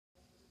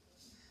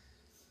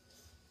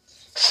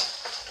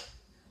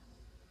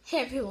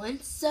Hey everyone,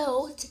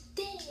 so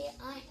today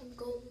I am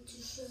going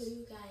to show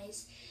you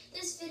guys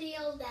this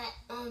video that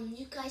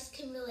you guys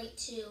can relate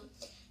to,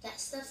 that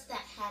stuff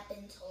that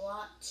happens a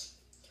lot,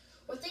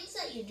 or things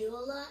that you do a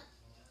lot.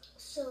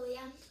 So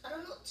yeah, I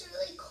don't know what to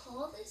really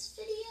call this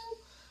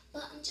video,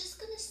 but I'm just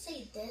gonna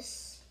say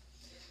this.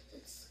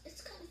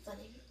 It's kind of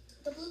funny.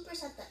 The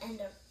bloopers at the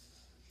end are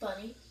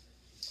funny.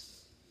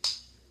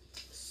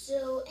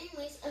 So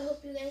anyways, I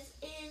hope you guys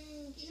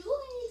enjoy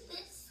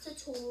this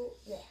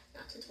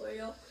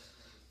tutorial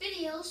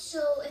video.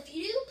 So if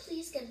you do,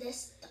 please give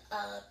this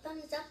a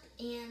thumbs up,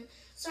 and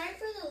sorry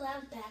for the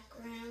loud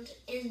background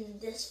in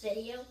this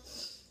video.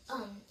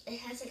 It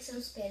has like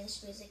some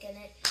Spanish music in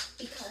it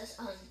because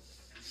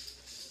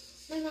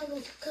my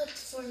mom cooked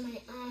for my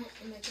aunt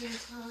and my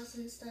grandpa's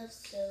and stuff,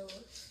 so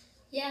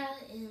yeah,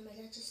 and my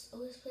dad just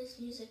always plays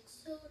music,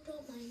 so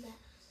don't mind that.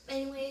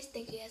 Anyways,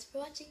 thank you guys for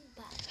watching.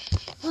 Bye.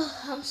 Oh,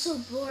 I'm so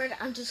bored.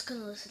 I'm just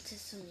gonna listen to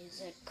some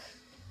music.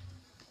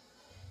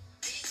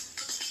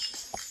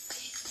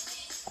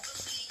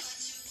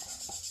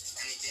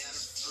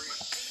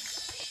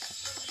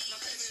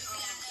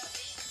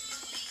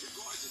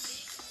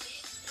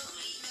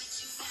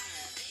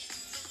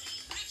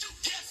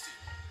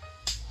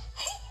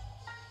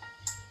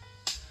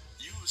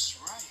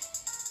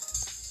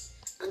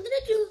 I'm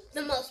gonna do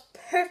the most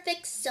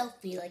perfect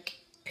selfie,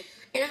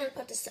 and I'm gonna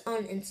put this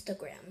on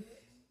Instagram.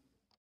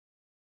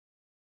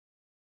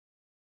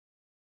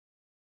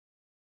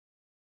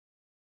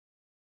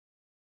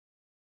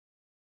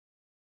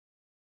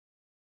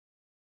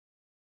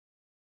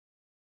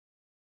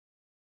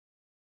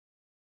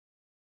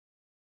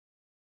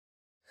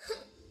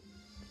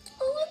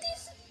 All of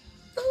these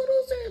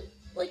photos are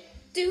like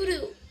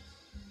doo-doo.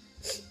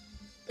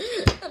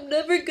 I'm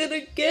never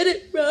gonna get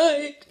it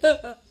right.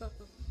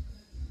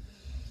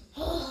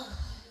 Oh,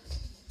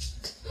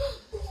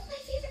 my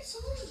favorite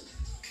song.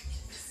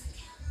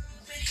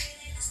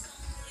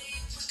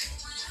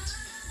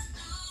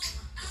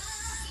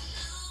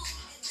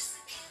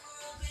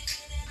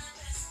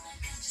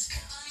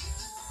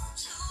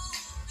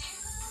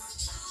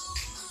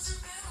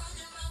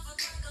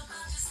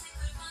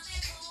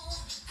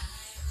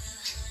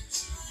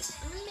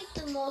 I'm gonna make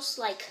the most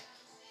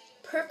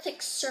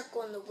perfect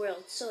circle in the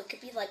world, so it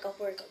could be like a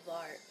work of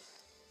art.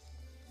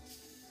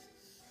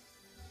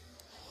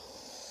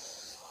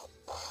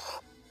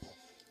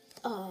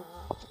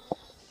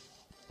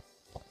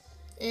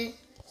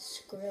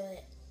 Screw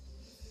it.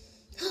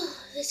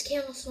 This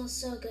candle smells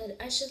so good.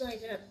 I should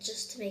light it up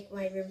just to make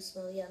my room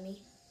smell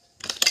yummy.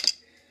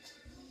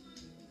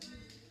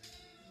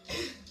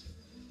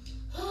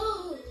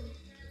 Oh.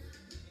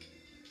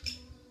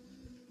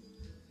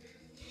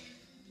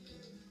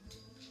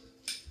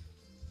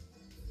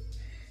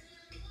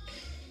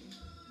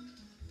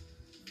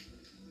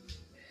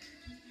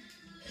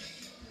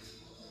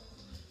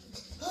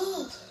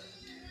 Oh.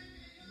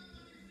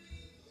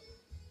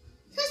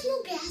 There's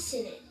no gas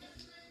in it.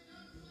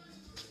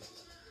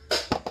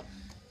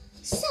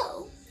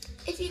 So,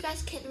 if you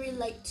guys can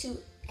relate to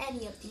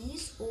any of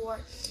these, or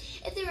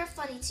if they were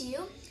funny to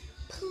you,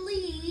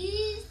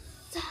 please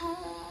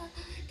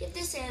give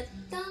this a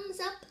thumbs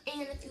up,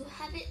 and if you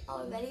haven't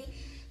already,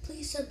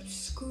 please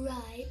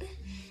subscribe.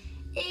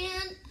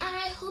 And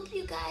I hope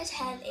you guys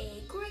had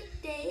a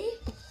great day.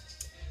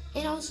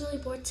 And I was really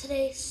bored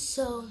today,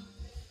 so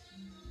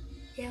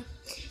yeah.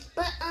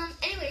 But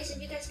anyways,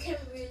 if you guys can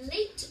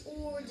relate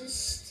or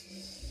just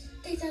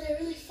think that they're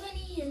really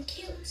funny and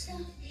cute and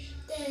stuff,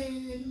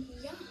 then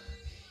yeah.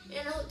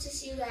 And I hope to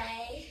see you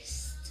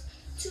guys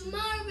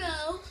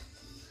tomorrow.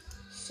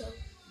 So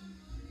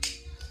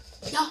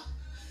yeah.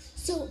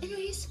 So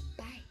anyways,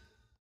 bye.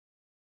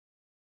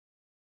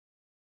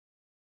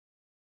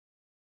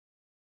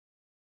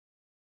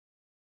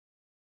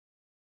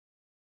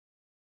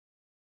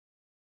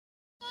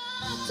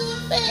 To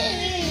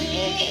face,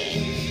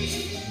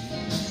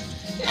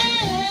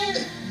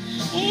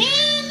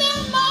 and